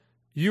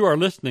You are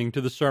listening to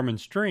the sermon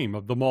stream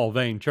of the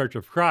Mulvane Church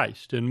of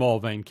Christ in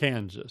Mulvane,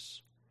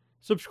 Kansas.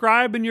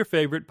 Subscribe in your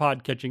favorite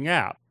podcatching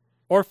app,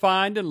 or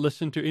find and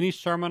listen to any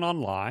sermon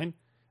online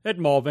at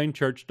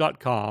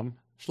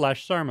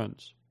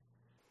mulvanechurch.com/sermons.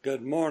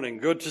 Good morning.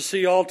 Good to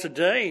see you all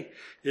today.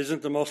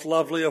 Isn't the most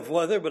lovely of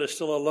weather, but it's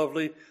still a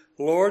lovely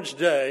Lord's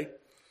Day.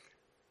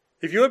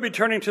 If you would be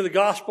turning to the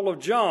Gospel of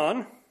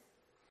John,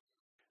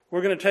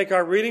 we're going to take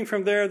our reading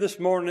from there this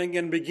morning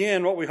and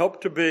begin what we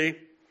hope to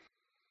be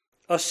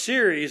a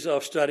series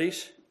of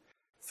studies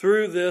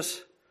through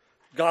this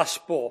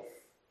gospel.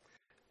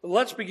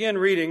 Let's begin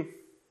reading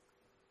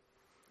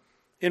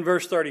in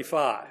verse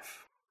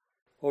 35.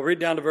 We'll read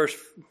down to verse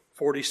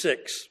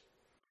 46.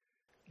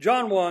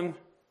 John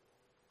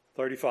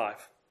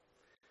 1:35.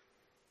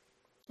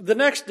 The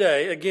next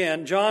day,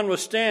 again, John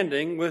was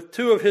standing with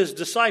two of his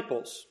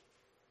disciples.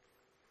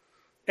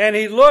 And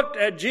he looked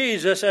at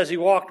Jesus as he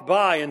walked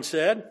by and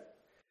said,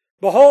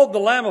 "Behold the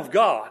Lamb of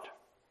God."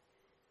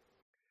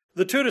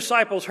 The two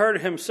disciples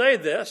heard him say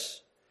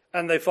this,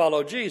 and they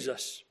followed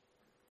Jesus.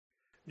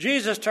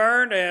 Jesus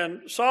turned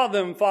and saw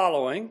them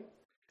following,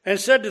 and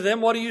said to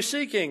them, "What are you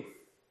seeking?"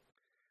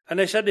 And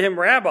they said to him,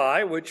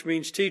 "Rabbi," which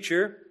means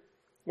teacher,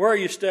 "where are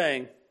you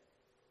staying?"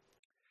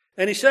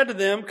 And he said to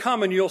them,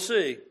 "Come and you'll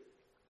see."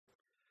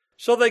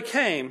 So they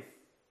came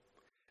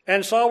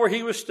and saw where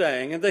he was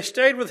staying, and they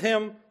stayed with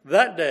him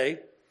that day,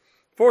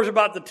 for it was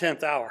about the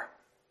 10th hour.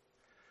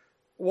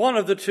 One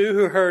of the two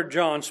who heard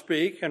John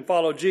speak and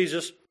followed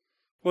Jesus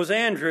was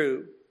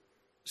Andrew,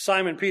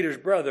 Simon Peter's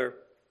brother.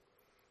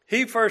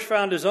 He first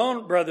found his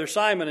own brother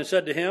Simon and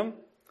said to him,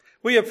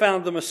 "We have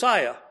found the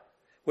Messiah,"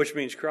 which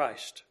means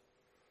Christ.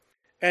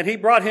 And he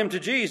brought him to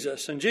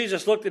Jesus, and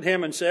Jesus looked at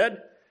him and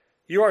said,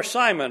 "You are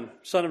Simon,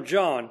 son of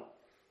John.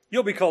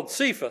 You'll be called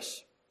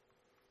Cephas,"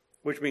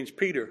 which means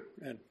Peter,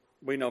 and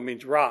we know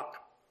means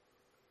rock.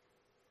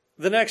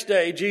 The next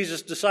day,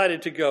 Jesus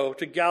decided to go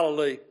to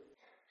Galilee.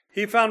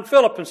 He found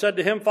Philip and said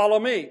to him, "Follow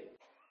me."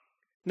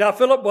 Now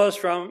Philip was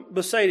from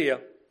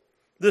Bethsaida,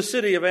 the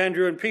city of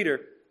Andrew and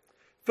Peter.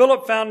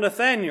 Philip found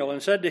Nathanael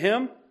and said to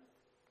him,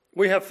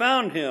 "We have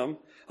found him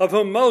of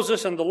whom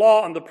Moses and the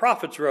law and the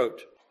prophets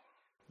wrote,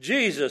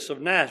 Jesus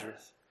of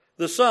Nazareth,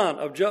 the son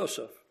of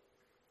Joseph."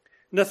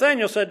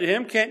 Nathanael said to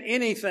him, "Can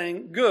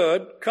anything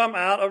good come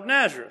out of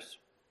Nazareth?"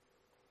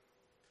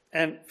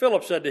 And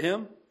Philip said to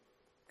him,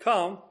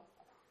 "Come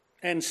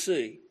and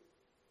see."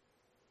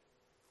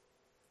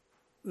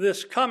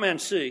 This "come and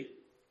see,"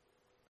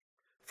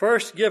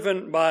 first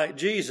given by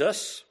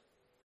Jesus,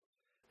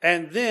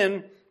 and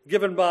then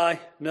given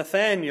by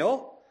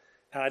Nathanael.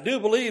 And I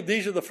do believe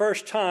these are the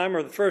first time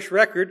or the first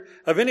record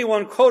of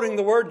anyone quoting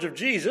the words of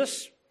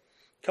Jesus,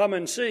 "Come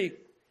and see."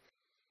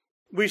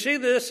 We see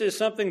this is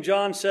something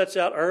John sets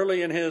out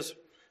early in his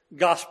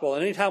gospel.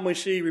 And anytime we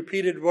see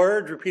repeated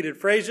words, repeated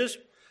phrases,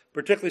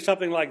 particularly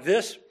something like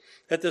this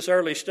at this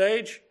early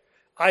stage,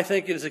 I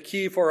think it is a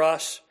key for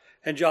us,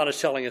 and John is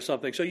telling us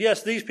something. So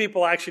yes, these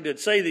people actually did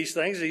say these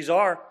things. These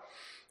are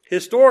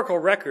historical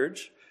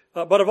records,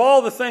 but of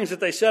all the things that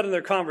they said in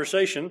their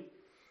conversation,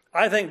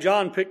 I think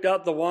John picked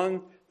out the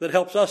one that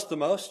helps us the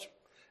most.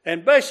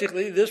 And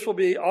basically, this will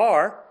be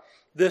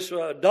this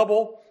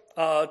double,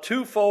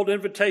 twofold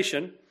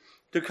invitation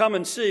to come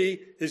and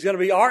see is going to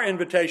be our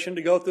invitation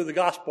to go through the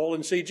gospel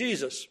and see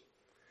Jesus.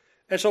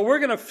 And so we're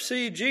going to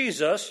see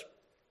Jesus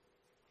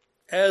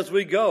as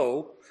we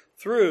go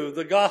through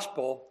the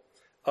gospel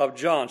of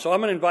John. So I'm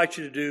going to invite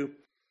you to do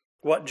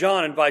what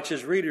John invites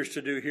his readers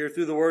to do here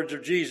through the words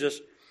of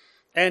Jesus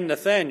and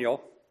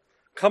Nathanael.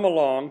 Come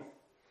along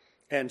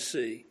and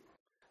see.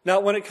 Now,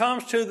 when it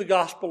comes to the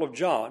Gospel of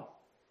John,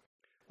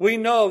 we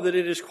know that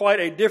it is quite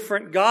a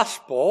different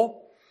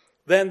gospel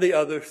than the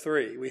other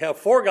three. We have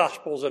 4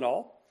 gospels in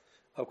all.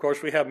 Of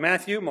course, we have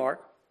Matthew,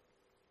 Mark,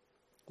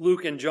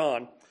 Luke, and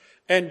John.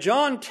 And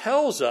John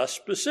tells us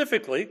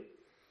specifically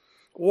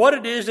what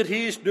it is that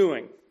he's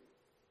doing.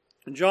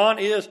 John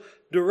is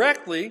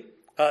directly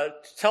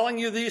telling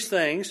you these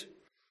things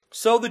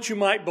so that you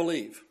might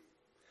believe.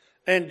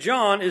 And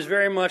John is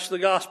very much the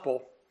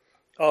gospel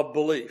of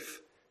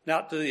belief.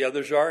 Not that the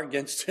others are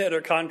against it or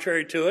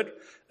contrary to it.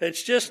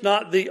 It's just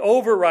not the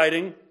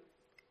overriding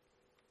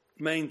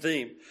main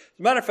theme. As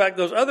a matter of fact,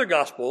 those other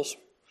gospels,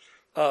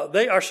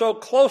 they are so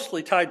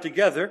closely tied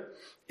together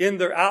in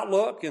their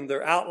outlook, in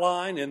their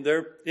outline, in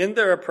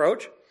their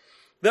approach,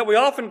 that we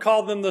often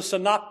call them the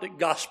synoptic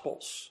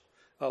gospels.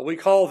 We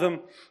call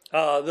them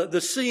the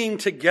seeing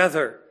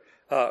together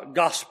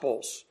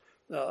gospels.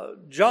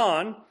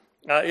 John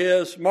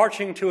is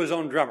marching to his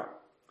own drummer.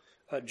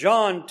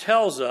 John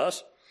tells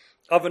us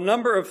of a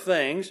number of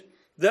things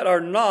that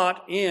are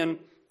not in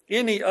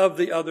any of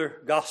the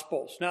other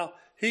gospels. Now,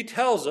 he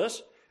tells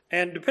us,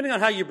 and depending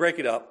on how you break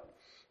it up,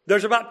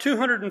 there's about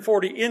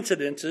 240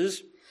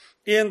 incidences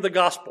in the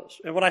gospels.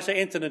 And when I say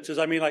incidences,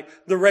 I mean like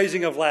the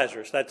raising of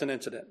Lazarus. That's an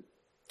incident.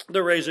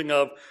 The raising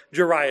of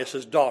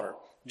Jairus' daughter.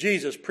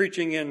 Jesus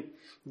preaching in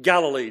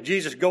Galilee.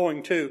 Jesus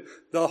going to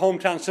the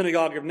hometown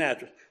synagogue of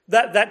Nazareth.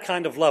 That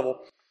kind of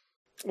level.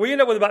 We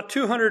end up with about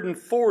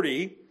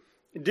 240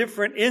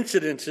 different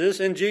incidences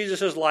in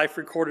Jesus' life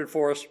recorded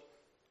for us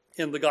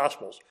in the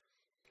Gospels.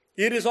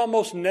 It is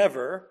almost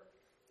never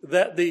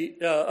that the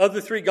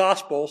other three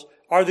Gospels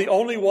are the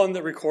only one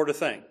that record a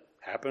thing.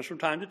 Happens from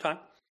time to time.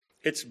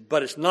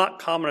 But it's not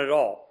common at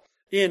all.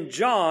 In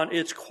John,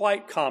 it's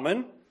quite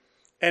common.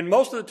 And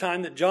most of the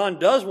time that John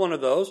does one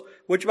of those,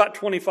 which about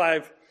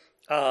 25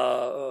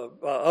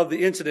 of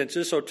the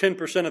incidences, so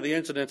 10% of the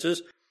incidences,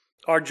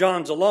 are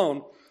John's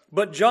alone.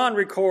 But John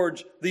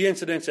records the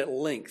incidents at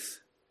length.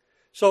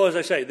 So as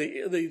I say,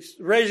 the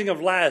raising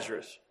of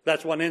Lazarus,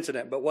 that's one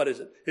incident, but what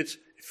is it? It's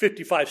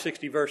 55,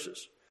 60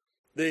 verses.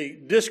 The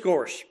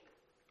discourse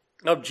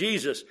of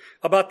Jesus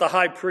about the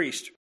high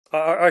priest,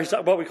 or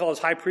what we call his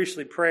high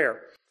priestly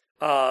prayer,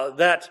 at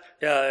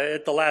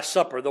the Last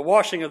Supper, the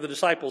washing of the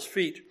disciples'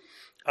 feet,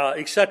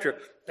 etc.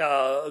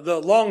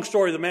 The long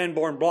story of the man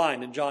born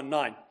blind in John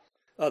 9.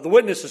 The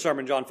witness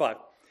sermon in John 5.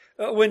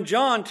 When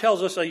John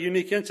tells us a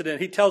unique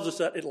incident, he tells us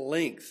that at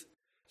length.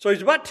 So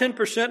he's about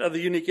 10% of the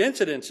unique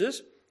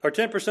incidences, or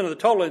 10% of the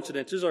total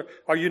incidences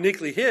are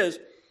uniquely his,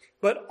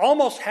 but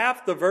almost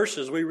half the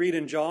verses we read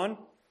in John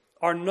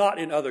are not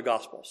in other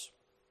Gospels.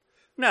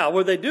 Now,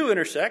 where they do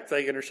intersect,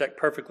 they intersect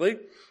perfectly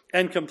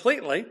and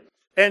completely.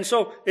 And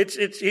so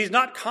he's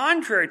not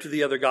contrary to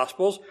the other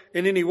Gospels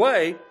in any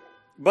way,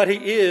 but he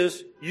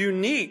is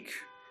unique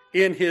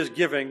in his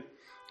giving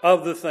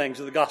of the things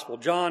of the Gospel.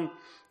 John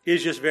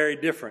is just very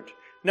different.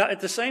 Now,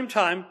 at the same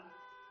time,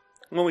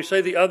 when we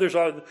say the others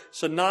are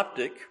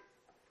synoptic,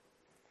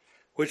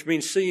 which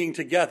means seeing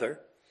together,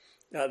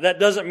 that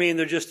doesn't mean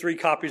they're just three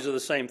copies of the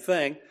same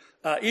thing.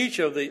 Each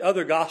of the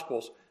other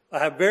Gospels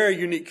have very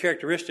unique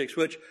characteristics,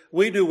 which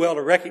we do well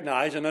to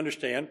recognize and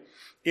understand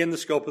in the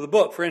scope of the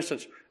book. For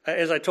instance,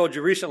 as I told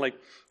you recently,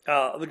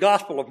 the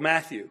Gospel of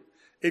Matthew.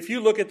 If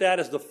you look at that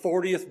as the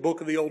 40th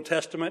book of the Old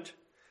Testament,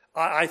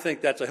 I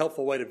think that's a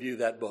helpful way to view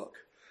that book.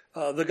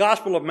 The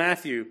Gospel of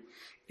Matthew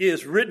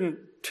is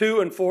written to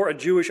and for a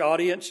Jewish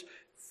audience,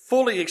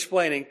 fully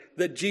explaining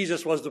that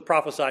Jesus was the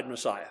prophesied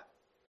Messiah.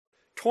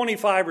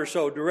 25 or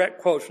so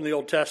direct quotes from the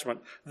Old Testament.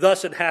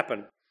 Thus it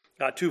happened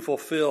to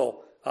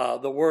fulfill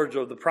the words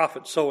of the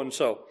prophet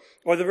so-and-so.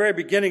 Or the very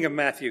beginning of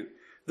Matthew,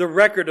 the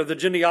record of the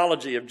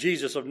genealogy of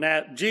Jesus,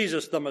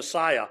 Jesus the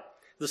Messiah,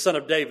 the son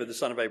of David, the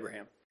son of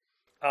Abraham.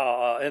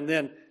 And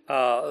then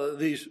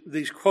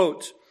these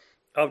quotes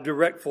of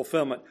direct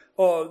fulfillment.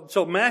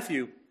 So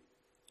Matthew,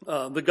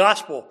 the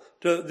gospel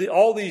to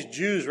all these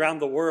Jews around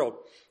the world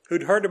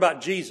who'd heard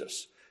about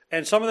Jesus,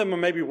 and some of them are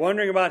maybe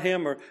wondering about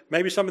him, or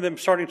maybe some of them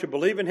starting to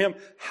believe in him.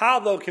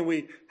 How can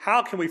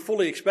we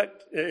fully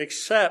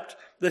accept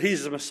that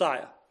he's the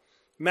Messiah?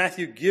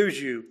 Matthew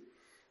gives you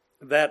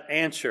that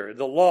answer.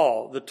 The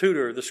law, the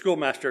tutor, the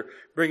schoolmaster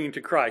bringing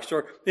to Christ.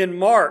 Or in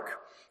Mark,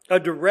 a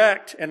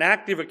direct and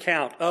active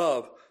account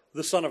of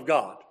the Son of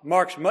God.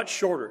 Mark's much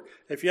shorter.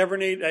 If you ever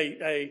need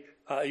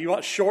you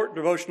want short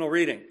devotional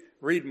reading,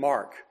 read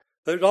Mark.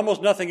 There's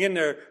almost nothing in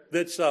there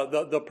that's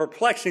the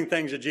perplexing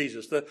things of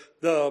Jesus,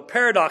 the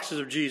paradoxes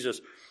of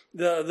Jesus,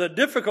 the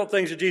difficult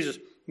things of Jesus.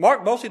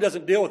 Mark mostly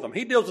doesn't deal with them.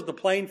 He deals with the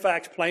plain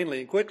facts plainly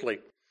and quickly.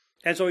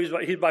 And so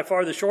he's by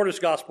far the shortest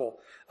gospel,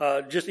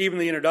 just even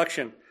the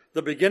introduction,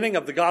 the beginning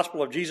of the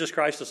gospel of Jesus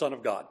Christ, the Son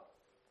of God.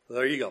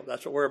 There you go.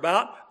 That's what we're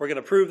about. We're going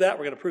to prove that.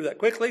 We're going to prove that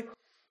quickly.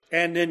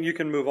 And then you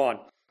can move on.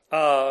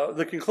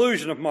 The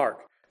conclusion of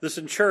Mark, the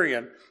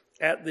centurion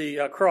at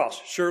the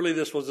cross. Surely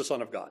this was the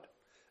Son of God.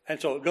 And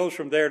so it goes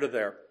from there to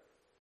there.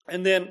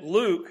 And then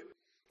Luke,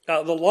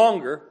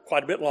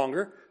 quite a bit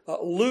longer,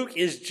 Luke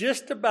is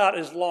just about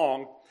as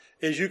long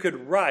as you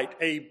could write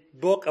a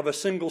book of a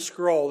single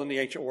scroll in the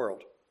ancient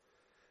world.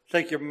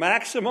 Take your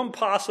maximum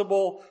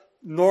possible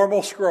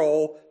normal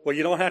scroll, where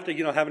you don't have to,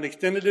 have an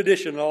extended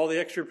edition and all the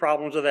extra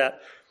problems of that.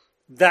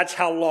 That's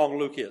how long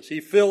Luke is. He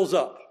fills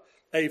up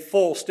a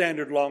full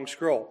standard long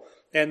scroll.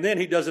 And then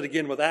he does it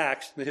again with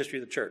Acts in the history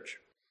of the church.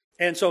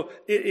 And so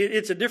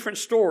it's a different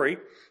story.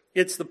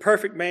 It's the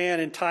perfect man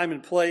in time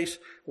and place,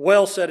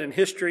 well set in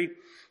history.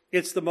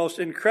 It's the most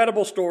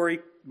incredible story,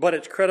 but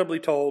it's credibly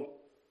told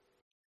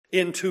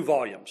in 2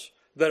 volumes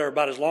that are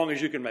about as long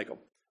as you can make them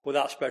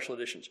without special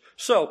editions.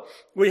 So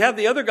we have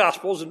the other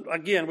Gospels, and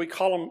again, we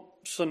call them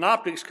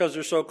synoptics because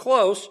they're so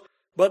close,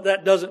 but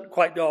that doesn't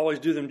quite always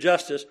do them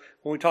justice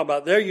when we talk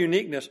about their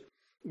uniqueness.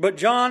 But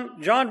John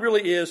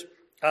really is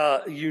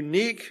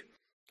unique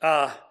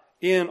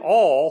in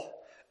all,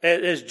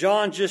 as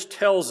John just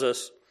tells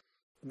us,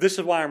 this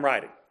is why I'm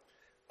writing.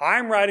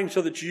 I'm writing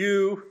so that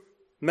you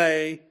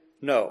may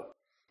know.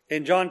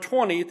 In John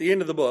 20, at the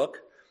end of the book,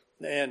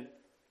 and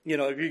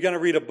if you're going to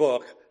read a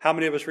book, how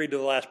many of us read to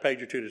the last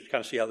page or two to kind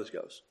of see how this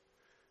goes?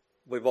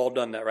 We've all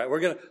done that, right?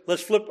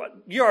 Let's flip.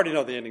 You already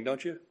know the ending,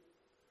 don't you?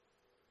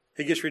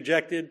 He gets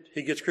rejected.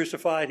 He gets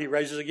crucified. He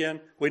raises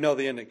again. We know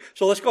the ending.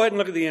 So let's go ahead and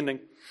look at the ending.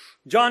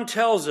 John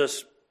tells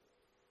us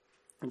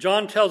at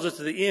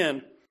the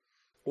end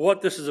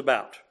what this is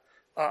about.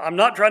 I'm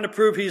not trying to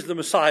prove he's the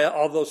Messiah,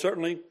 although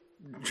certainly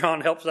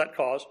John helps that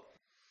cause.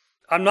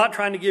 I'm not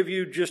trying to give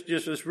you just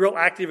this real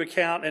active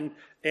account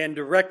and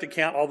direct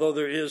account, although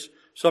there is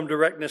some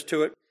directness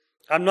to it.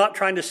 I'm not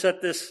trying to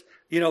set this,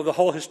 the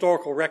whole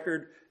historical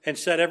record and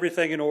set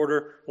everything in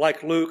order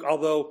like Luke,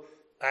 although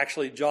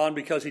actually John,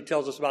 because he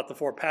tells us about the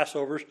 4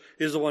 Passovers,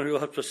 is the one who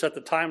helps us set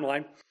the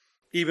timeline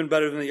even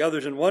better than the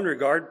others in one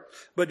regard.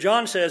 But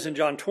John says in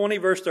John 20,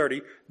 verse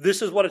 30,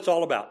 this is what it's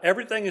all about.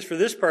 Everything is for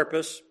this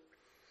purpose.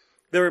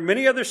 There were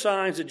many other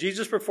signs that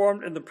Jesus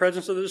performed in the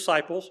presence of the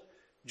disciples.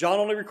 John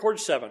only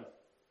records 7.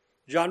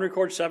 John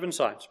records 7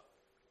 signs.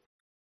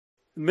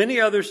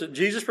 Many others that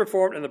Jesus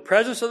performed in the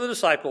presence of the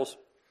disciples,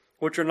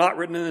 which are not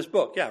written in this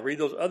book. Yeah, read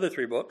those other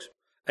 3 books,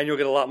 and you'll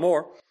get a lot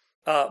more.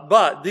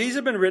 But these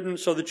have been written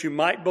so that you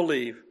might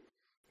believe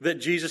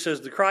that Jesus is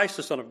the Christ,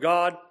 the Son of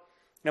God,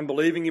 and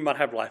believing you might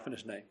have life in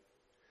his name.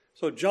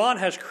 So John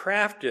has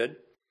crafted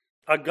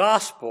a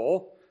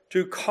gospel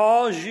to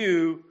cause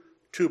you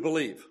to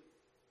believe.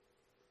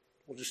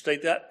 We'll just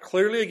state that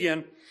clearly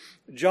again.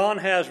 John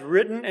has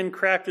written and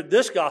crafted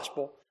this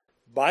gospel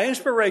by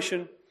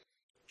inspiration,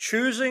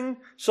 choosing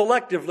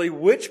selectively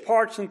which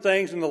parts and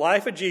things in the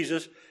life of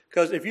Jesus,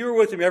 because if you were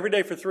with him every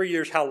day for 3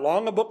 years, how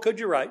long a book could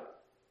you write?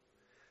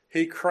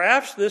 He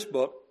crafts this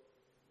book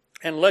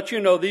and lets you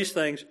know these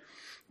things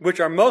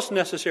which are most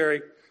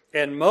necessary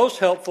and most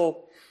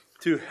helpful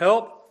to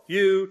help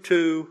you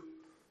to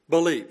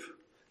believe.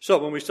 So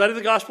when we study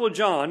the Gospel of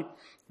John,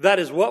 that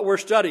is what we're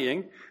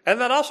studying. And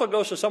that also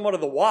goes to somewhat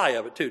of the why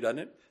of it too, doesn't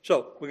it?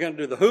 So we're going to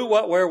do the who,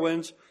 what, where,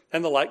 whens,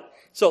 and the like.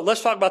 So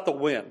let's talk about the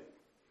when.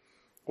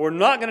 We're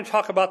not going to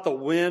talk about the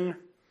when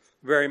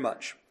very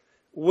much.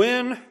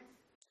 When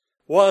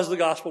was the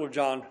Gospel of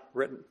John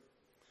written?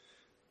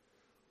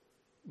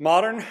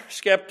 Modern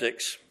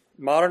skeptics,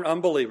 modern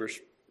unbelievers,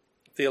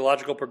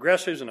 theological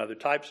progressives and other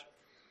types,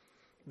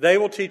 they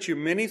will teach you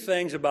many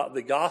things about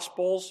the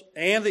Gospels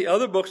and the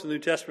other books of the New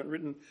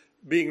Testament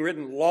being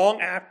written long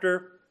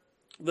after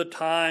the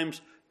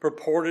times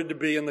purported to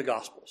be in the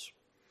Gospels.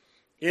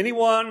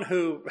 Anyone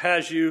who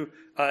has you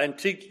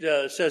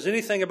says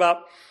anything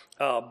about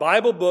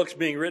Bible books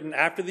being written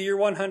after the year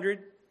 100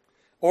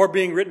 or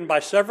being written by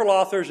several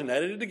authors and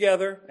edited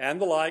together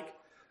and the like,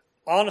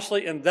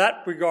 honestly, in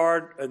that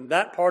regard, in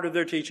that part of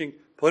their teaching,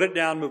 put it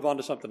down, move on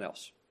to something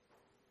else.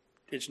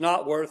 It's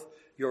not worth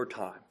your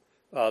time.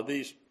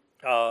 These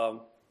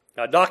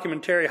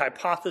documentary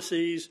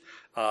hypotheses,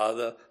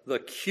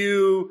 the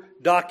Q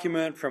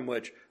document from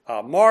which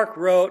Mark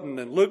wrote and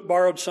then Luke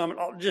borrowed some,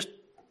 just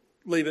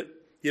leave it.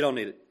 You don't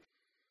need it.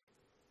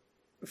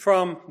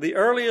 From the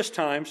earliest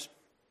times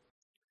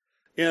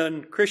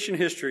in Christian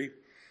history,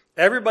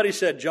 everybody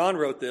said John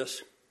wrote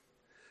this.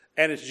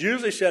 And it's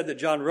usually said that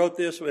John wrote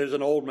this as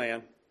an old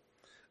man.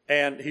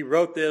 And he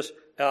wrote this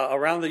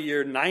around the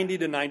year 90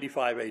 to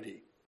 95 AD.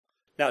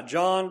 Now,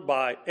 John,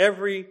 by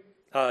every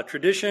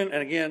tradition,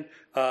 and again,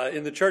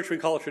 in the church we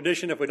call it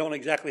tradition if we don't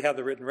exactly have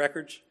the written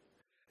records.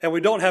 And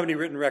we don't have any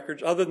written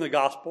records other than the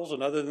Gospels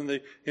and other than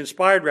the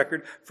inspired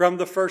record from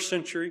the first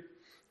century.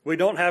 We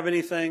don't have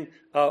anything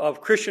of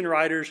Christian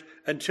writers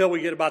until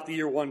we get about the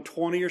year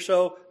 120 or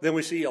so. Then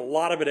we see a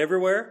lot of it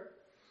everywhere.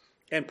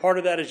 And part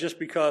of that is just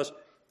because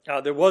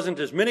there wasn't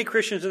as many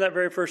Christians in that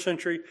very first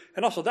century.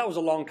 And also, that was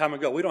a long time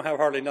ago. We don't have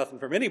hardly nothing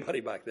from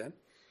anybody back then.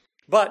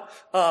 But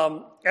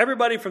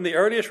everybody from the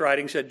earliest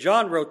writings said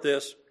John wrote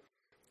this,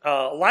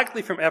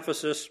 likely from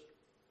Ephesus,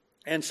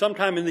 and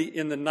sometime in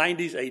the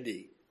 90s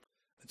AD.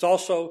 It's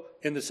also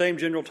in the same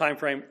general time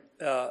frame.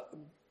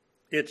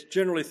 It's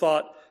generally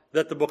thought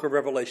that the book of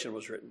Revelation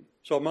was written.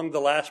 So among the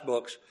last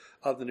books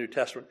of the New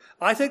Testament.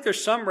 I think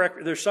there's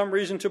some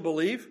reason to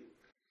believe,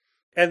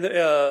 and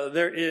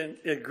there is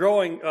a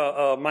growing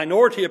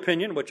minority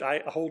opinion, which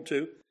I hold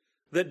to,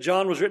 that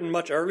John was written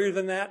much earlier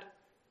than that,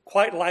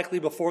 quite likely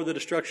before the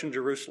destruction of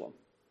Jerusalem.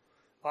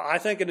 I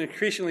think an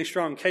increasingly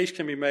strong case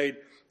can be made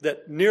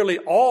that nearly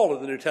all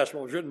of the New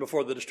Testament was written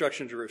before the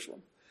destruction of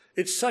Jerusalem.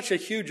 It's such a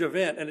huge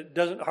event, and it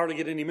doesn't hardly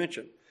get any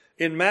mention.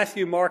 In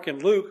Matthew, Mark,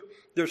 and Luke,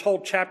 there's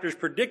whole chapters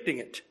predicting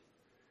it,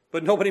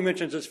 but nobody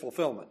mentions its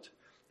fulfillment.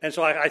 And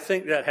so I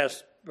think that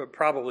has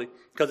probably,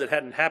 because it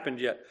hadn't happened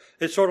yet.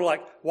 It's sort of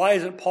like, why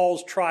isn't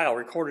Paul's trial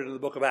recorded in the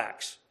book of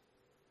Acts?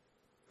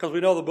 Because we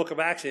know the book of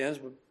Acts ends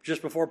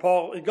just before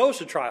Paul goes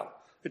to trial.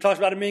 It talks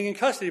about him being in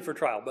custody for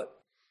trial. But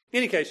in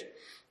any case,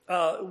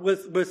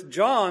 with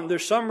John,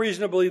 there's some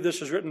reason to believe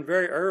this was written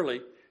very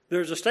early.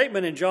 There's a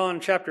statement in John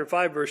chapter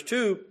 5, verse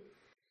 2.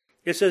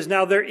 It says,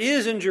 now there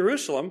is in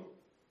Jerusalem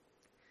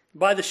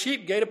by the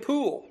sheep gate a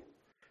pool,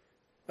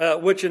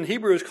 which in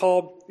Hebrew is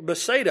called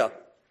Bethsaida,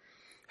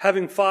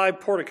 having 5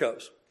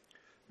 porticos.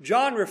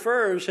 John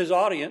refers his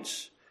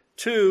audience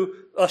to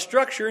a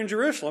structure in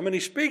Jerusalem, and he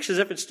speaks as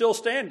if it's still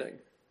standing.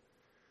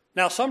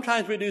 Now,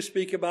 sometimes we do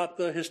speak about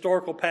the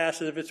historical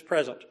past as if it's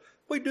present.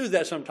 We do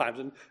that sometimes,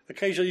 and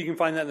occasionally you can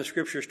find that in the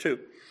scriptures too.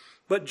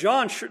 But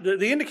John,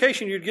 the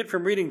indication you'd get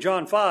from reading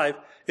John 5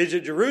 is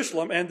that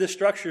Jerusalem and this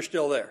structure is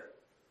still there.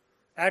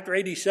 After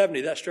AD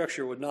 70, that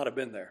structure would not have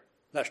been there.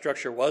 That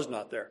structure was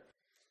not there.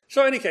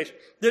 So in any case,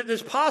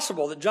 it's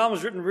possible that John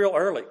was written real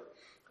early,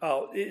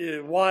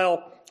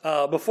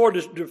 before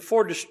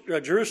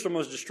Jerusalem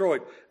was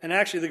destroyed. And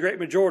actually, the great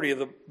majority of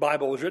the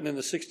Bible was written in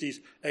the 60s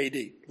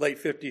AD,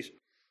 late 50s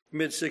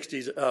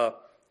mid-60s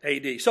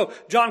AD. So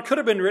John could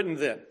have been written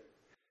then,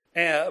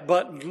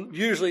 but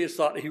usually it's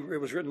thought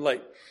it was written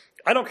late.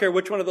 I don't care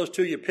which one of those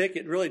two you pick.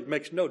 It really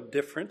makes no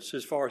difference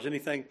as far as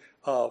anything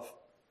of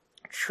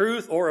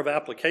truth or of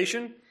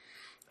application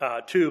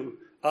to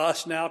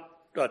us now,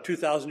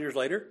 2,000 years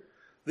later.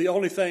 The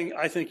only thing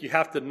I think you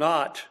have to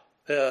not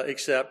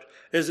accept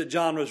is that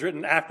John was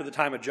written after the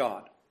time of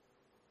John.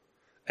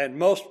 And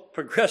most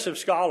progressive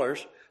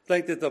scholars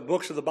think that the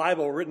books of the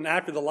Bible were written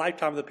after the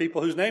lifetime of the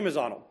people whose name is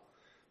on them.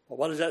 Well,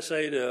 what does that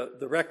say to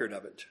the record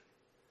of it?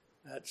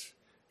 That's,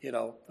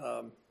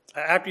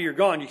 after you're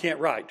gone, you can't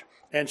write.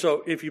 And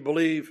so if you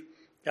believe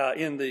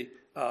in the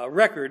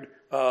record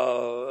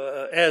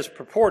as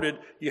purported,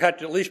 you have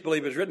to at least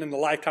believe it's written in the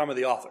lifetime of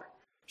the author.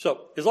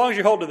 So as long as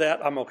you hold to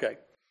that, I'm okay.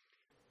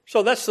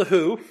 So that's the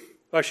who,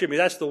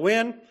 that's the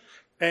when,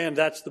 and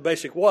that's the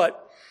basic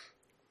what.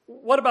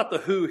 What about the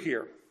who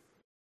here?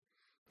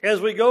 As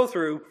we go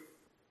through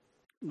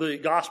the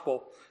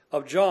Gospel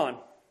of John,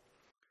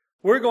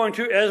 we're going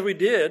to, as we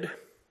did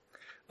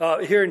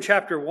here in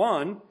chapter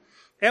 1,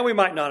 and we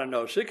might not have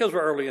noticed it because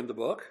we're early in the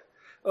book,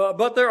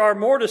 but there are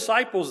more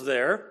disciples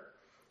there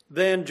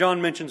than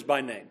John mentions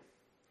by name.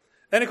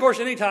 And of course,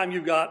 anytime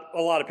you've got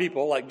a lot of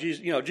people, like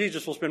Jesus,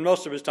 Jesus will spend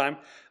most of his time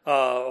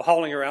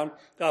hauling around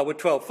with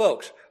 12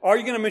 folks. Are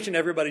you going to mention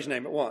everybody's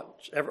name at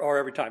once or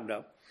every time?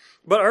 No.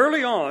 But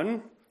early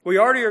on, we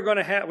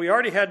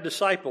already had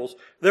disciples.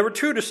 There were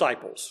 2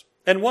 disciples,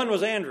 and one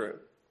was Andrew.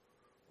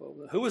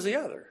 Well, who was the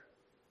other?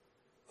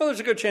 Well, there's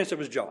a good chance it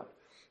was John.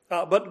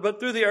 But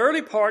through the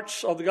early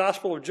parts of the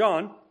Gospel of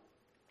John,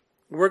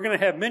 we're going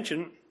to have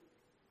mention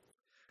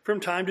from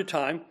time to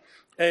time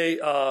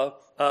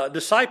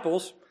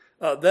disciples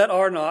that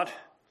are not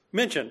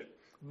mentioned.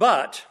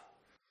 But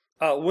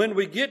when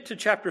we get to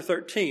chapter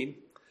 13,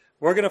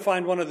 we're going to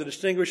find one of the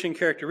distinguishing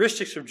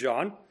characteristics of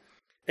John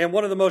and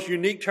one of the most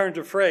unique turns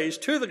of phrase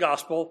to the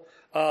Gospel,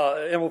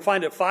 and we'll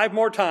find it 5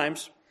 more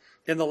times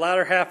in the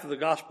latter half of the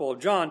Gospel of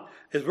John,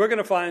 is we're going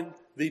to find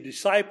the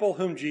disciple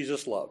whom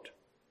Jesus loved.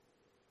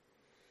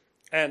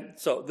 And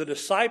so the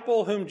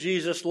disciple whom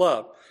Jesus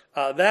loved,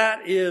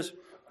 that is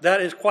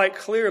quite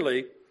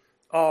clearly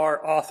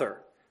our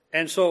author.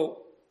 And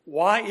so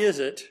why is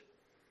it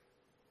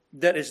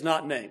that it's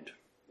not named?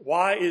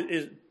 Why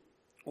is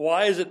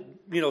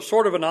it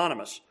sort of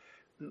anonymous?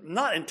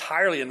 Not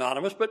entirely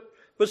anonymous, but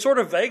sort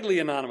of vaguely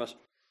anonymous.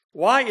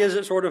 Why is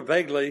it sort of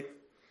vaguely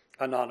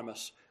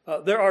anonymous?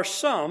 There are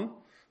some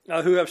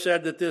who have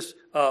said that this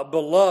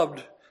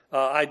beloved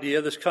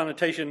idea, this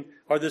connotation,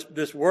 or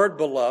this word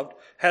beloved,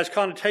 has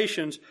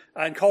connotations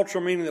and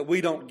cultural meaning that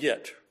we don't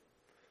get.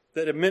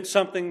 That it meant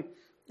something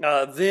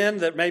then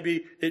that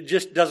maybe it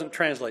just doesn't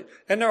translate.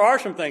 And there are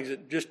some things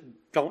that just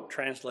don't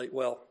translate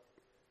well,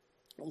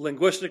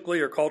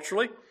 linguistically or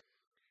culturally.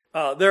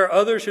 There are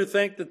others who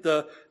think that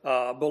the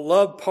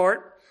beloved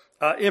part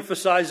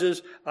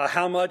emphasizes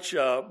how much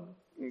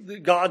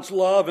God's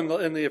love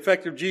and the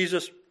effect of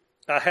Jesus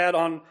had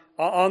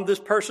on this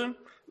person,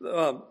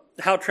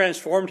 how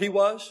transformed he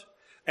was,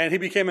 and he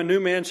became a new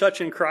man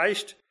such in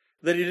Christ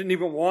that he didn't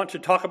even want to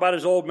talk about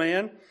his old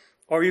man,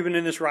 or even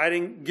in this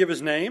writing give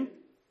his name.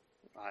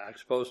 I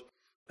suppose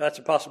that's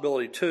a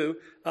possibility too.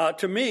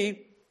 To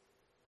me,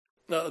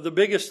 the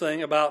biggest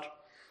thing about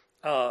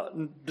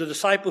the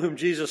disciple whom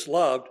Jesus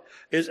loved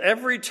is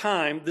every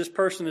time this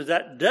person is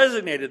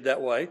designated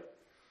that way,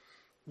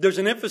 there's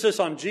an emphasis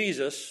on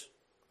Jesus,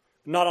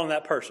 not on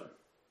that person.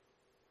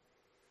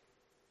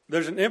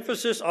 There's an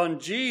emphasis on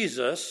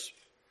Jesus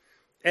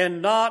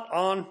and not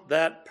on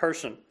that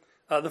person.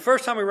 The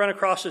first time we run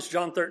across this,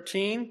 John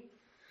 13,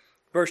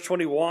 verse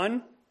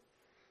 21.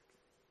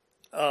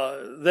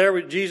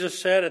 There Jesus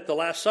said at the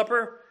Last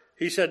Supper,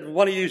 he said,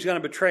 one of you is going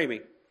to betray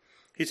me.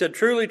 He said,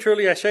 truly,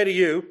 truly, I say to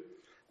you,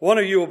 one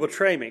of you will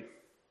betray me.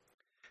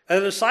 And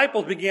the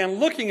disciples began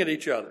looking at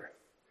each other,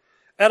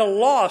 at a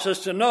loss as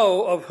to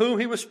know of whom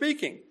he was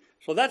speaking.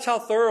 So that's how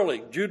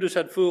thoroughly Judas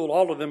had fooled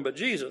all of them but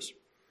Jesus.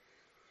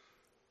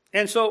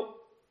 And so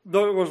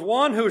there was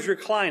one who was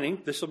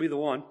reclining. This will be the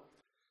one.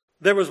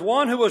 There was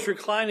one who was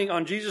reclining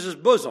on Jesus'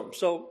 bosom.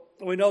 So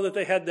we know that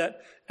they had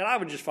that. And I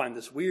would just find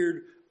this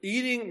weird,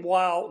 eating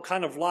while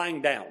kind of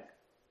lying down.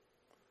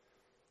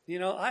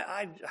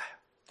 Y'all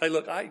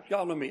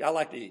know me. I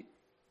like to eat.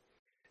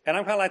 And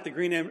I'm kind of like the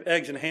green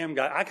eggs and ham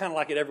guy. I kind of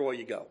like it everywhere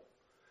you go.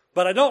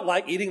 But I don't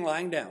like eating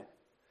lying down.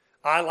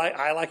 I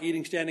like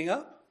eating standing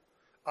up.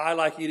 I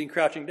like eating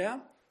crouching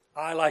down.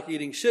 I like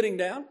eating sitting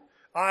down.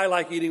 I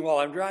like eating while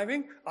I'm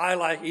driving. I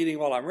like eating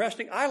while I'm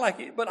resting.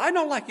 But I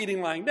don't like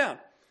eating lying down.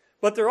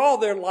 But they're all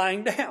there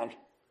lying down.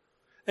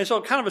 And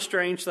so kind of a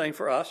strange thing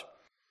for us.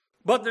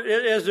 But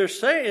as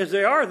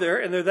they are there,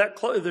 and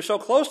they're so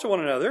close to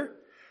one another,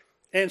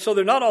 and so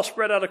they're not all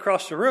spread out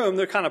across the room.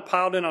 They're kind of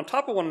piled in on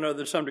top of one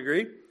another to some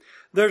degree.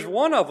 There's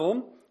one of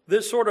them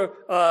that's sort of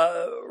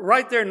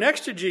right there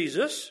next to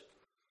Jesus,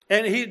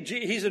 and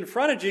he's in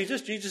front of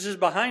Jesus. Jesus is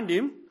behind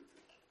him.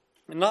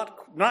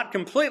 Not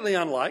completely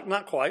unlike,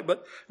 not quite,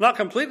 but not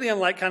completely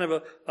unlike kind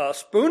of a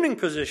spooning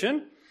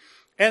position.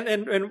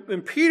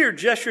 And Peter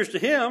gestures to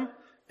him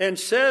and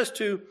says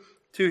to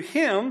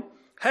him,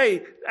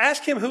 hey,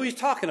 ask him who he's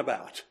talking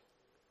about.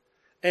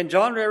 And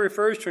John there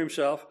refers to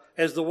himself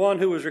as the one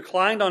who was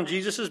reclined on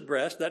Jesus'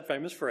 breast, that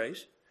famous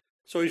phrase.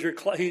 So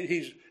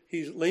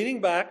he's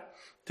leaning back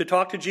to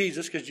talk to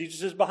Jesus because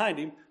Jesus is behind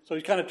him. So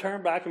he's kind of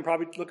turned back and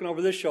probably looking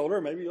over this shoulder,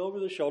 or maybe over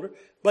this shoulder.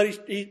 But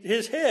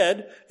his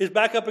head is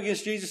back up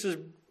against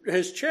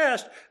his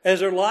chest as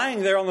they're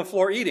lying there on the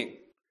floor eating.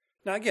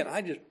 Now again,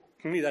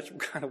 to me that's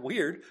kind of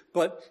weird,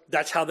 but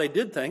that's how they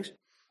did things.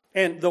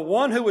 And the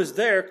one who was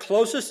there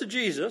closest to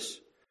Jesus,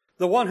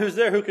 the one who's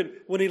there who could,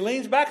 when he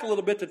leans back a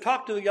little bit to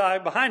talk to the guy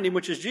behind him,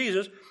 which is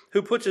Jesus,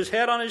 who puts his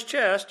head on his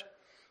chest,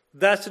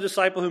 that's the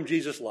disciple whom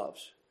Jesus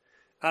loves.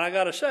 And I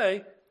got to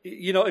say,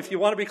 if you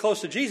want to be close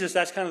to Jesus,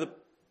 that's kind of the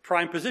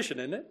prime position,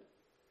 isn't it?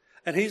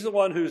 And he's the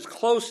one who's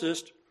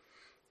closest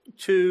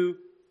to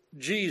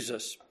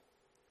Jesus.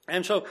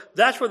 And so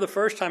that's where the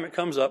first time it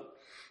comes up,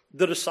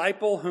 the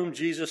disciple whom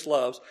Jesus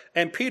loves.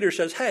 And Peter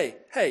says, hey,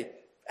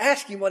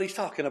 ask him what he's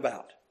talking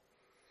about.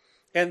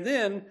 And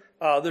then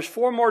there's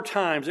 4 more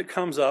times it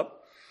comes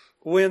up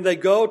when they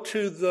go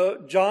to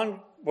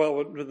the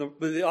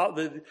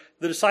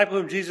disciple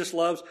whom Jesus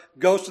loves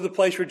goes to the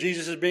place where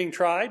Jesus is being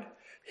tried.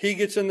 He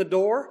gets in the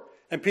door,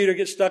 and Peter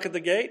gets stuck at the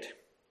gate.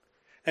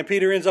 And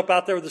Peter ends up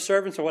out there with the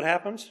servants, and what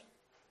happens?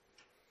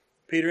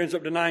 Peter ends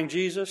up denying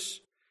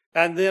Jesus.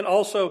 And then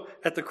also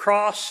at the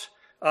cross,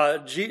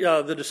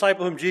 the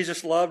disciple whom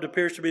Jesus loved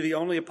appears to be the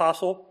only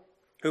apostle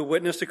who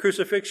witnessed the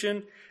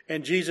crucifixion.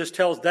 And Jesus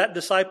tells that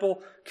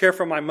disciple, care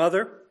for my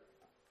mother.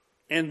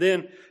 And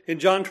then in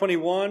John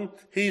 21,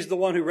 he's the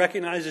one who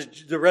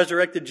recognizes the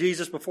resurrected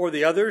Jesus before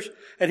the others.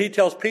 And he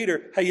tells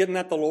Peter, hey, isn't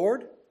that the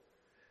Lord?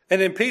 And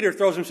then Peter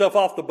throws himself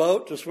off the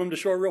boat to swim to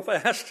shore real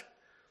fast.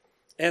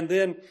 And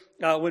then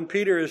when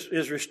Peter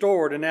is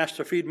restored and asked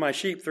to feed my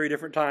sheep 3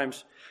 different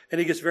times, and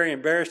he gets very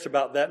embarrassed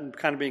about that and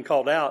kind of being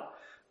called out,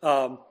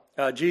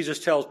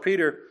 Jesus tells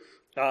Peter,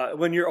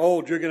 when you're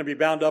old, you're going to be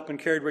bound up and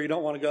carried where you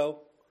don't want to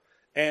go.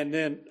 And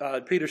then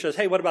Peter says,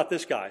 hey, what about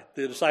this guy,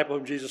 the disciple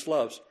whom Jesus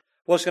loves?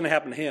 What's going to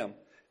happen to him?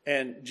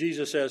 And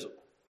Jesus says,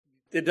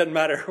 it doesn't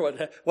matter.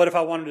 What if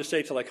I wanted to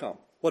stay till I come?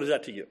 What is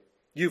that to you?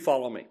 You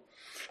follow me.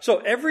 So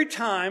every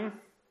time,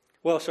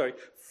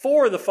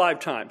 4 of the 5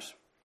 times,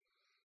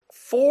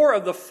 4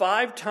 of the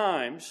 5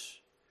 times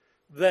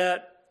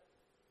that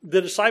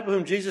the disciple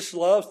whom Jesus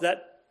loves,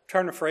 that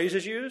turn of phrase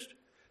is used,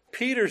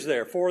 Peter's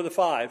there, 4 of the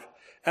 5.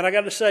 And I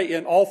got to say,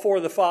 in all 4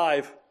 of the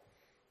 5,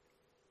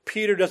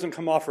 Peter doesn't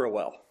come off real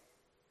well,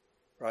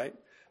 right?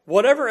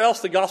 Whatever else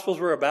the Gospels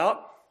were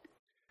about,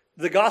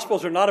 the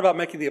Gospels are not about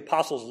making the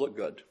apostles look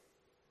good.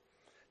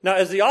 Now,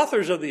 as the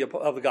authors of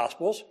the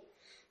Gospels,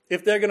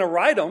 if they're going to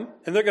write them,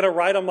 and they're going to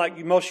write them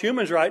like most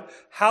humans write,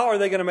 how are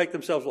they going to make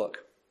themselves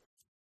look?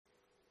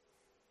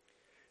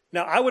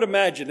 Now, I would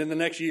imagine in the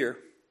next year,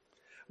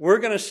 we're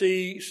going to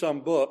see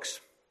some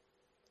books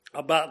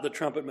about the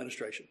Trump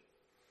administration.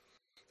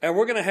 And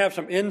we're going to have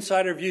some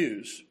insider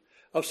views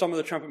of some of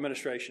the Trump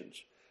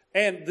administrations.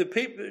 And the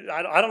people,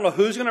 I don't know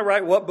who's going to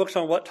write what books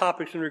on what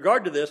topics in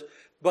regard to this,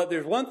 but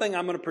there's one thing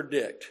I'm going to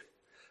predict,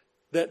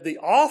 that the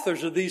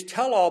authors of these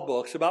tell-all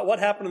books about what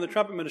happened in the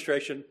Trump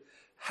administration,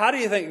 how do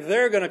you think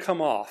they're going to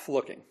come off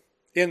looking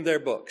in their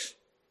books?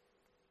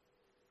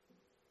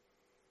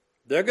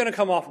 They're going to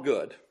come off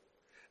good.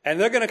 And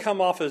they're going to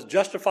come off as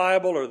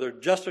justifiable, or their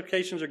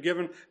justifications are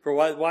given for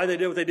why they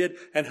did what they did.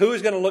 And who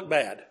is going to look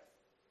bad?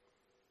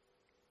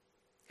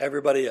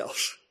 Everybody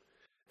else.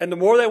 And the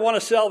more they want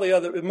to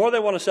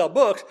sell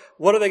books,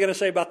 what are they going to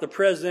say about the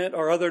president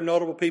or other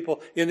notable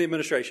people in the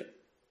administration?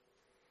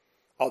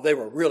 Oh, they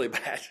were really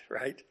bad,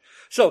 right?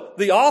 So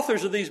the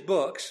authors of these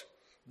books,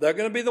 they're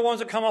going to be the ones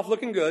that come off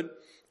looking good.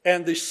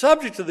 And the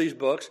subjects of these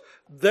books,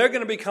 they're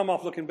going to come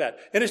off looking bad.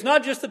 And it's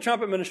not just the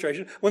Trump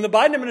administration. When the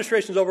Biden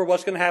administration is over,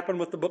 what's going to happen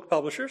with the book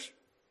publishers?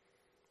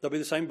 They'll be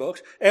the same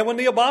books. And when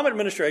the Obama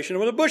administration,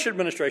 when the Bush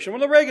administration, when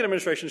the Reagan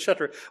administration,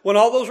 etc., when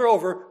all those are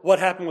over, what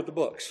happened with the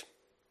books?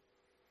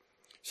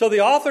 So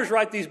the authors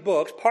write these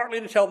books partly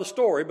to tell the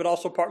story, but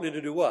also partly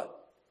to do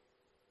what?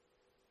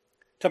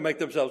 To make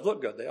themselves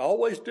look good. They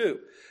always do.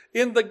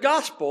 In the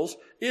Gospels,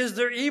 is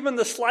there even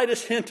the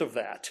slightest hint of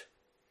that?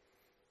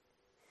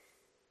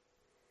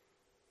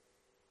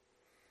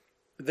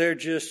 There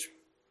just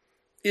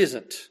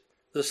isn't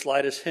the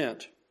slightest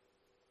hint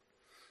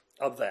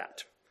of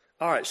that.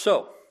 All right,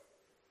 so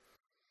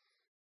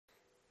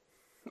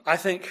I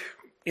think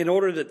in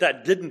order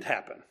that didn't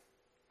happen,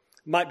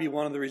 might be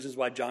one of the reasons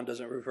why John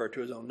doesn't refer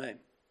to his own name.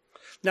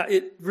 Now,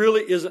 it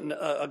really isn't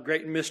a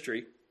great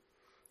mystery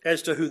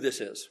as to who this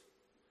is.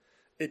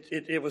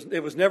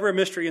 It was never a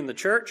mystery in the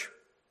church.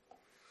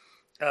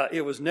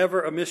 It was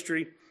never a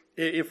mystery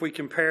if we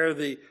compare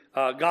the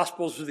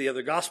Gospels to the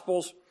other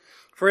Gospels.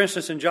 For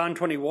instance, in John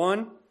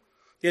 21,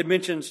 it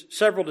mentions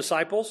several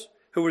disciples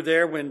who were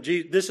there when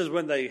this is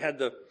when they had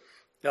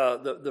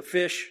the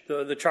fish,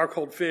 the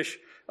charcoal fish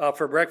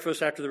for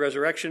breakfast after the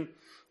resurrection,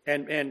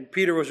 and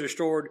Peter was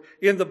restored.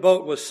 In the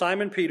boat was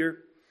Simon Peter,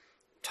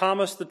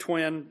 Thomas the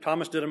twin,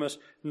 Thomas Didymus,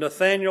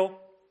 Nathanael,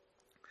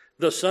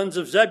 the sons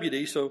of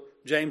Zebedee, so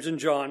James and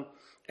John,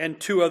 and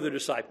 2 other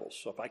disciples.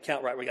 So if I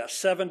count right, we got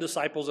 7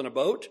 disciples in a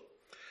boat,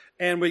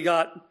 and we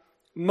got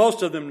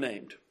most of them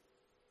named.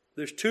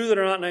 There's 2 that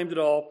are not named at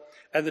all,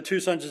 and the 2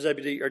 sons of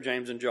Zebedee are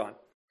James and John.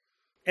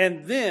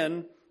 And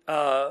then,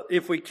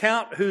 if we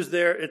count who's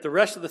there at the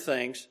rest of the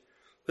things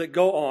that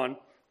go on,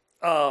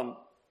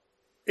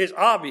 it's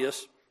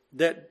obvious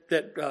that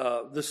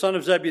the son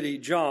of Zebedee,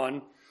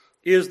 John,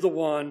 is the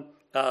one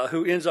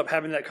who ends up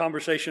having that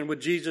conversation with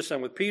Jesus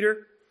and with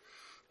Peter.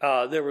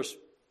 There was,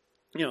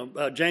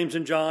 James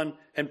and John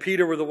and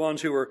Peter were the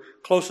ones who were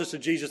closest to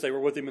Jesus. They were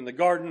with him in the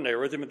garden. They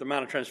were with him at the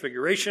Mount of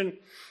Transfiguration.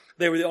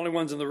 They were the only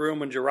ones in the room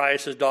when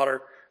Jairus'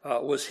 daughter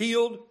was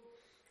healed.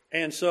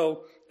 And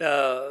so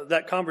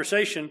that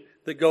conversation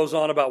that goes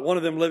on about one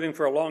of them living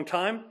for a long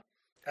time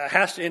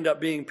has to end up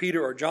being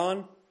Peter or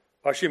John.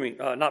 Or excuse me,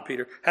 not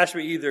Peter. Has to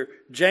be either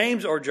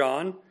James or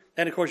John.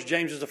 And of course,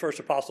 James is the first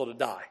apostle to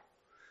die.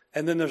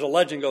 And then there's a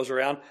legend goes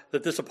around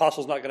that this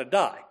apostle's not going to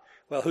die.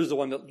 Well, who's the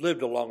one that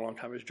lived a long, long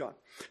time? Is John.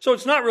 So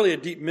it's not really a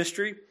deep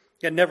mystery.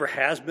 It never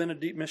has been a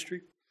deep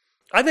mystery.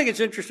 I think it's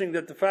interesting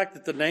that the fact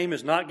that the name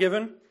is not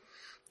given,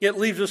 it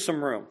leaves us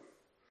some room.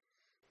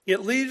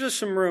 It leaves us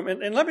some room.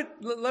 And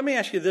let me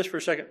ask you this for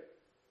a second,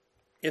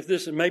 if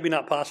this is maybe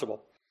not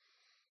possible.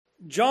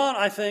 John,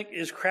 I think,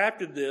 is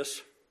crafted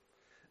this,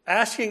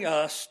 asking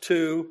us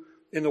to,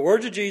 in the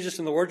words of Jesus,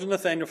 in the words of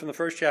Nathanael from the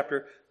first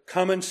chapter,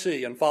 come and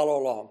see and follow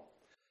along.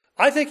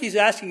 I think he's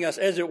asking us,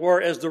 as it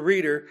were, as the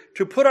reader,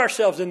 to put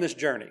ourselves in this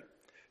journey,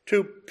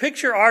 to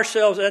picture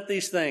ourselves at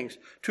these things,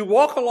 to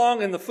walk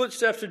along in the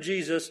footsteps of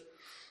Jesus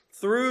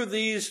through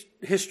these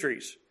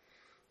histories.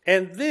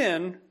 And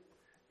then,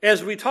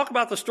 as we talk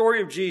about the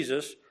story of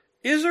Jesus,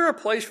 is there a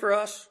place for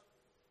us?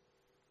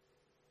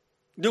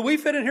 Do we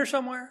fit in here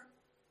somewhere?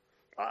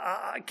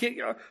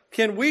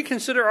 Can we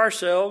consider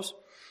ourselves,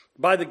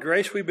 by the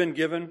grace we've been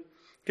given,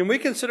 can we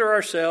consider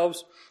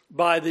ourselves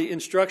by the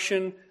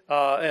instruction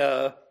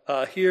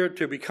here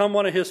to become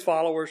one of his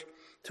followers,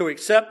 to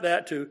accept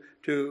that,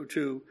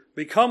 to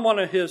become one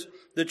of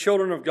the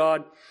children of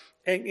God?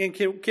 And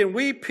can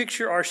we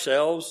picture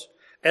ourselves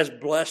as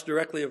blessed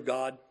directly of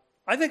God?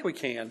 I think we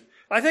can.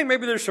 I think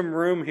maybe there's some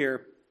room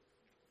here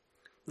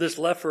that's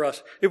left for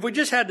us. If we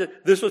just had to,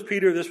 this was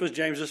Peter, this was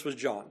James, this was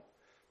John,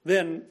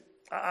 then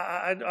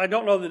I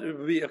don't know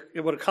that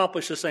it would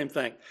accomplish the same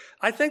thing.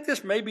 I think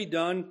this may be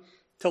done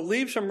to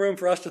leave some room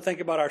for us to think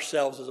about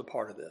ourselves as a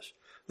part of this.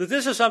 That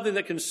this is something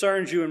that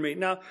concerns you and me.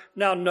 Now,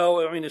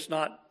 no, I mean, it's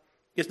not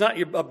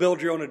a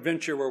build your own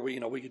adventure where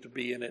we get to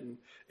be in it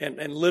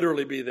and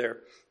literally be there.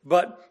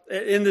 But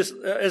in this,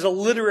 as a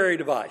literary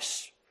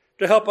device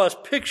to help us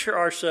picture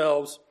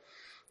ourselves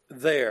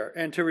there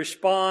and to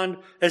respond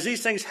as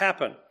these things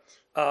happen.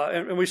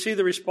 And we see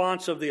the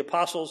response of the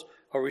apostles,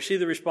 or we see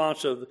the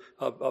response of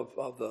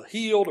the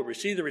healed, or we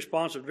see the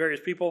response of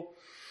various people.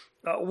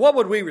 What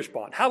would we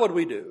respond? How would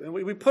we do? And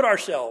we put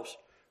ourselves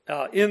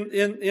in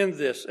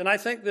this. And I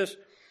think this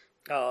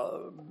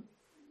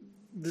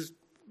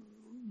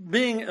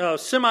being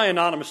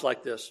semi-anonymous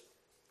like this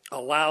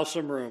allows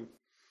some room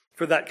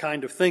for that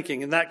kind of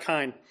thinking and that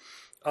kind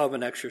of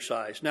an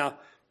exercise. Now,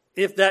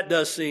 if that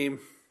does seem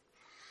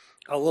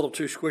a little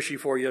too squishy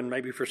for you, and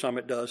maybe for some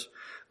it does,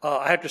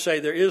 I have to say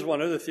there is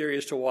one other theory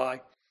as to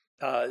why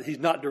he's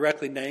not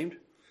directly named,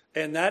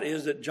 and that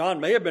is that John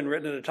may have been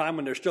written at a time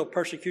when there's still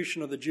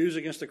persecution of the Jews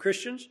against the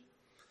Christians,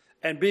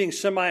 and being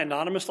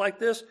semi-anonymous like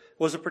this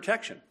was a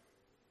protection.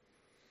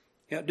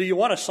 Do you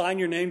want to sign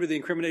your name to the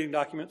incriminating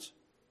documents?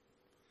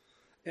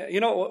 We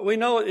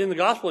know in the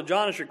Gospel of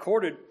John it's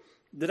recorded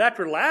that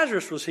after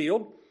Lazarus was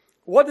healed,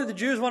 what did the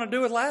Jews want to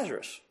do with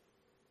Lazarus?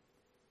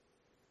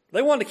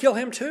 They wanted to kill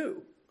him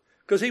too,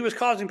 because he was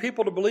causing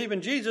people to believe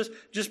in Jesus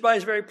just by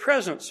his very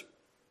presence.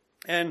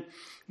 And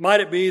might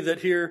it be that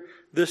here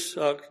this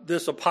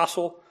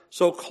apostle,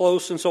 so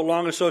close and so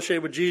long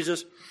associated with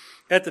Jesus,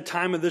 at the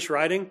time of this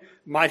writing,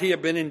 might he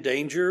have been in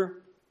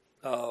danger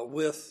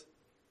with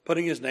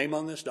putting his name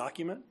on this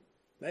document?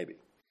 Maybe.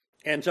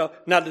 And so,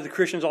 now did the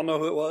Christians all know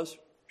who it was?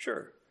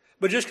 Sure.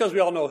 But just because we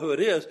all know who it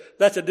is,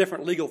 that's a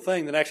different legal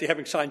thing than actually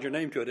having signed your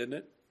name to it, isn't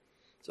it?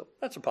 So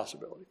that's a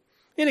possibility.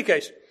 In any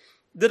case,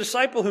 the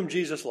disciple whom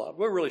Jesus loved,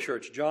 we're really sure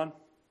it's John,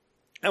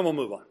 and we'll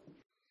move on.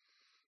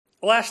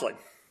 Lastly,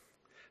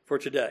 for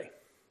today,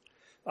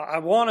 I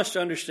want us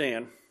to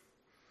understand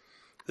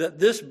that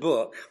this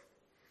book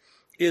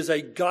is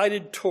a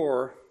guided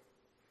tour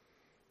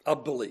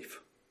of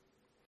belief.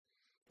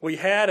 We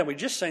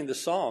just sang the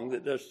song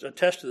that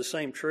attests to the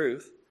same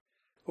truth.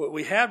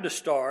 We have to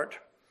start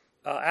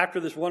after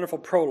this wonderful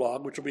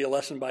prologue, which will be a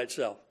lesson by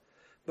itself.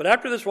 But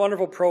after this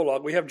wonderful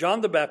prologue, we have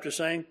John the Baptist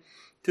saying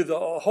to the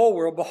whole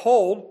world,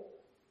 behold,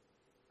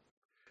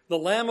 the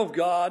Lamb of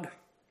God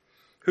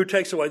who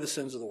takes away the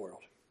sins of the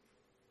world.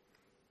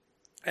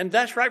 And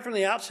that's right from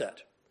the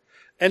outset.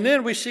 And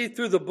then we see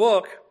through the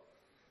book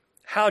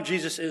how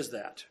Jesus is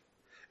that.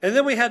 And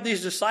then we have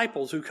these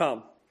disciples who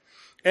come.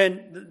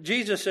 And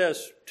Jesus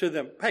says to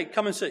them, hey,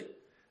 come and see.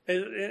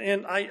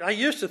 And I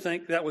used to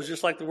think that was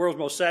just like the world's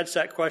most sad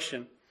sack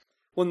question.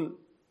 When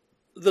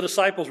the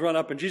disciples run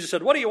up and Jesus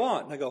said, "What do you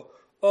want?" And I go,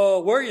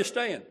 "Where are you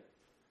staying?"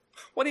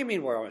 "What do you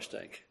mean, where am I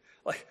staying?"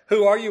 Like,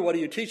 who are you? What are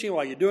you teaching? Why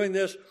are you doing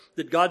this?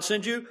 Did God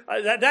send you?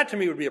 That to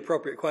me would be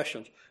appropriate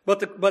questions. But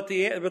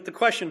the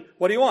question,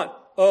 what do you want?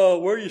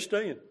 Where are you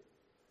staying?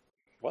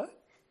 What?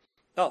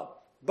 Oh,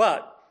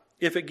 but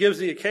if it gives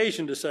the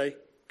occasion to say,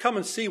 come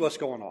and see what's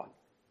going on.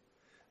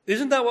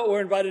 Isn't that what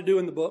we're invited to do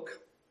in the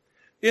book?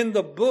 In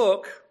the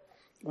book,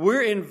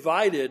 we're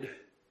invited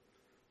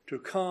to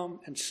come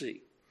and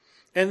see.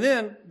 And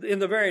then in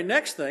the very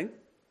next thing,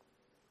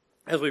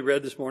 as we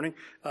read this morning,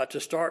 to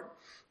start,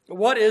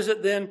 what is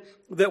it then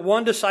that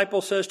one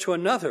disciple says to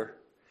another?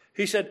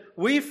 He said,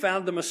 "We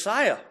found the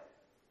Messiah."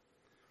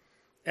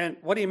 And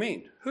what do you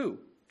mean? Who?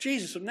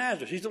 Jesus of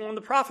Nazareth. He's the one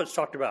the prophets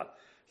talked about.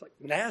 It's like,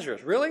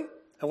 Nazareth, really?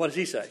 And what does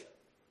he say?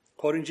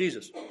 Quoting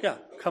Jesus. Yeah,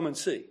 come and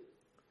see.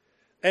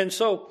 And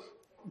so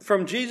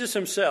from Jesus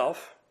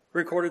himself,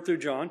 recorded through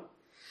John,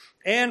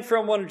 and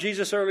from one of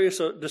Jesus' earliest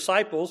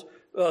disciples,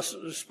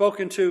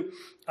 spoken to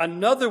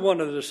another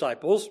one of the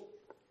disciples,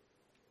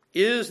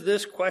 is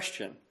this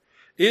question,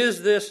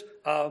 is this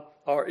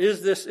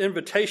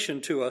invitation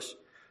to us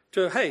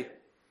to, hey,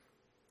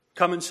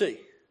 come and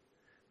see.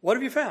 What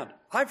have you found?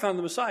 I found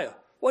the Messiah.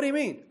 What do you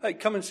mean? Hey,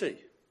 come and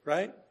see,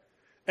 right?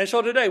 And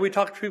so today we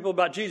talk to people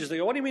about Jesus. They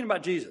go, what do you mean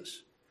about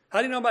Jesus? How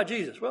do you know about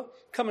Jesus? Well,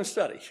 come and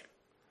study,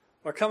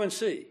 or come and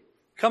see,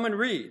 come and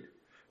read,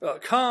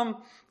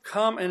 come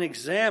and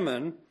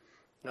examine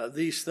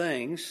these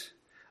things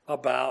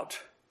about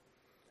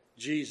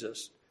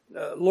Jesus.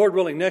 Lord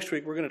willing, next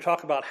week we're going to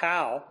talk about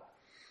how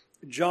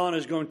John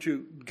is going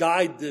to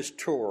guide this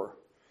tour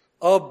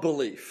of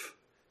belief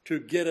to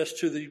get us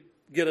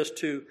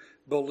to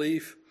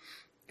belief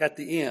at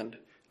the end.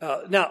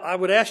 Now, I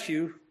would ask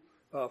you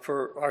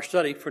for our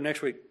study for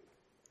next week,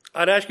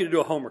 I'd ask you to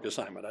do a homework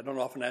assignment. I don't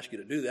often ask you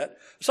to do that,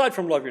 aside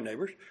from love your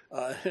neighbors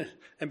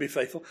and be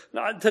faithful.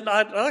 Now,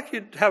 I'd like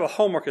you to have a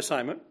homework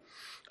assignment.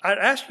 I'd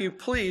ask you,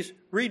 please,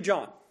 read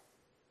John.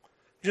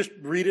 Just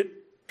read it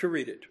to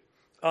read it.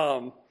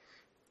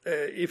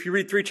 If you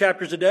read 3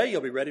 chapters a day, you'll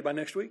be ready by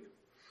next week.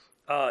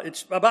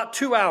 It's about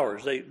 2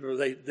 hours,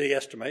 they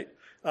estimate,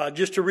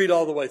 just to read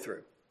all the way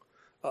through.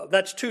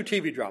 That's 2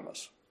 TV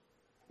dramas.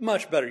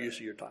 Much better use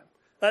of your time.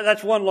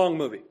 That's one long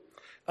movie.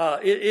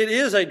 It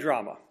is a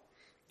drama.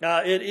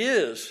 It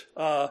is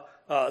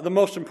the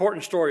most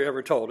important story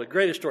ever told, the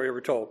greatest story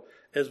ever told,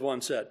 as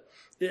one said.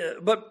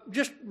 But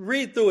just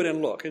read through it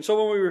and look. And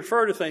so when we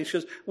refer to things,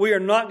 because we are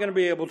not going to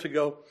be able to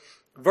go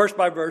verse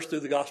by verse through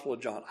the Gospel of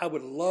John. I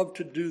would love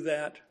to do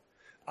that.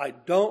 I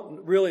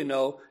don't really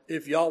know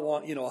if y'all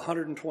want, a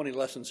 120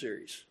 lesson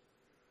series.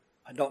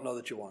 I don't know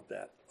that you want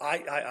that.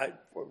 I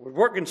would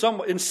work in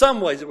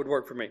some ways it would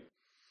work for me.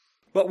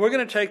 But we're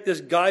going to take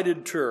this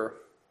guided tour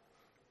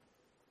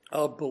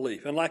of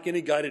belief. And like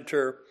any guided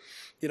tour,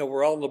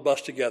 we're all on the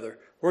bus together.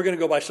 We're going to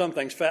go by some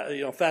things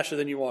faster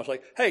than you want. It's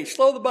like, hey,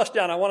 slow the bus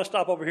down. I want to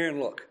stop over here and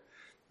look.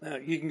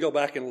 You can go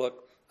back and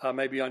look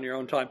maybe on your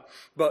own time.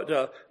 But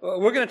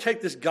we're going to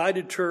take this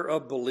guided tour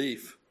of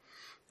belief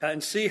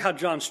and see how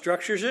John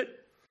structures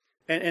it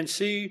and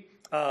see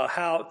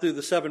how through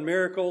the 7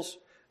 miracles,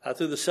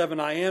 through the 7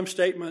 I am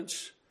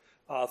statements,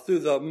 through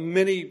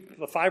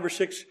the 5 or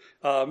 6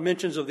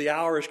 mentions of the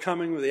hour is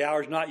coming, or the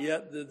hour is not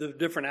yet, the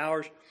different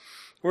hours.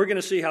 We're going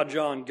to see how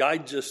John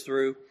guides us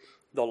through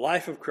the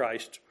life of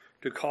Christ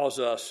to cause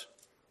us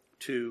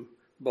to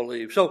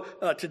believe. So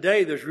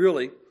today there's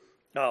really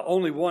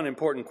only one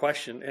important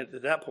question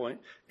at that point.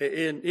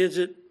 And is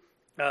it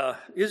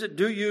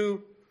do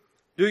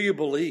you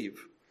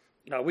believe?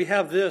 Now we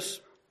have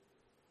this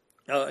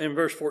in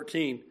verse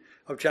 14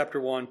 of chapter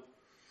 1.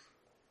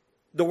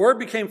 The Word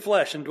became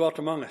flesh and dwelt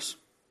among us.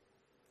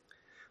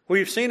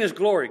 We've seen his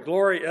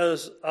glory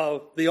as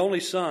of the only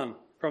Son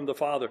from the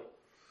Father,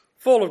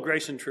 full of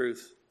grace and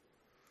truth.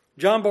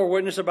 John bore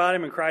witness about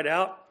him and cried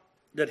out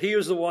that he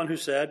was the one who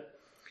said,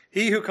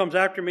 "He who comes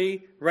after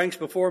me ranks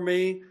before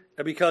me,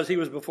 because he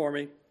was before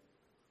me."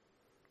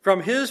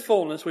 From his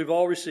fullness we've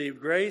all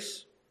received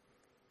grace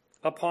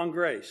upon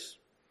grace.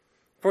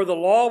 For the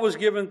law was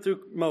given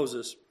through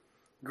Moses.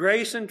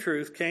 Grace and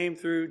truth came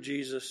through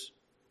Jesus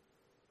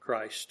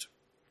Christ.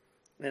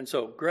 And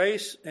so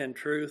grace and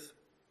truth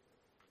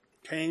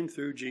came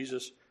through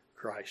Jesus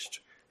Christ.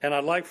 And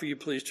I'd like for you,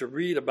 please, to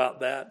read about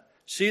that,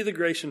 see the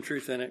grace and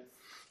truth in it,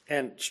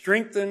 and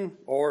strengthen,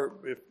 or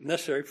if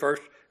necessary,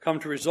 first come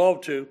to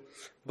resolve to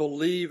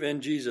believe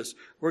in Jesus.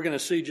 We're going to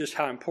see just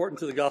how important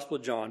to the Gospel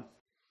of John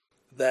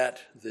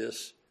that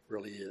this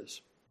really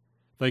is.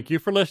 Thank you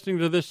for listening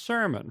to this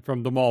sermon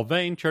from the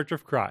Mulvane Church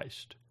of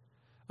Christ.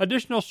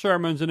 Additional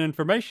sermons and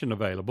information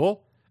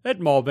available at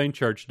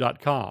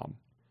mulvanechurch.com.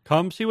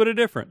 Come see what a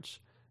difference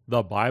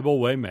the Bible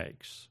way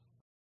makes.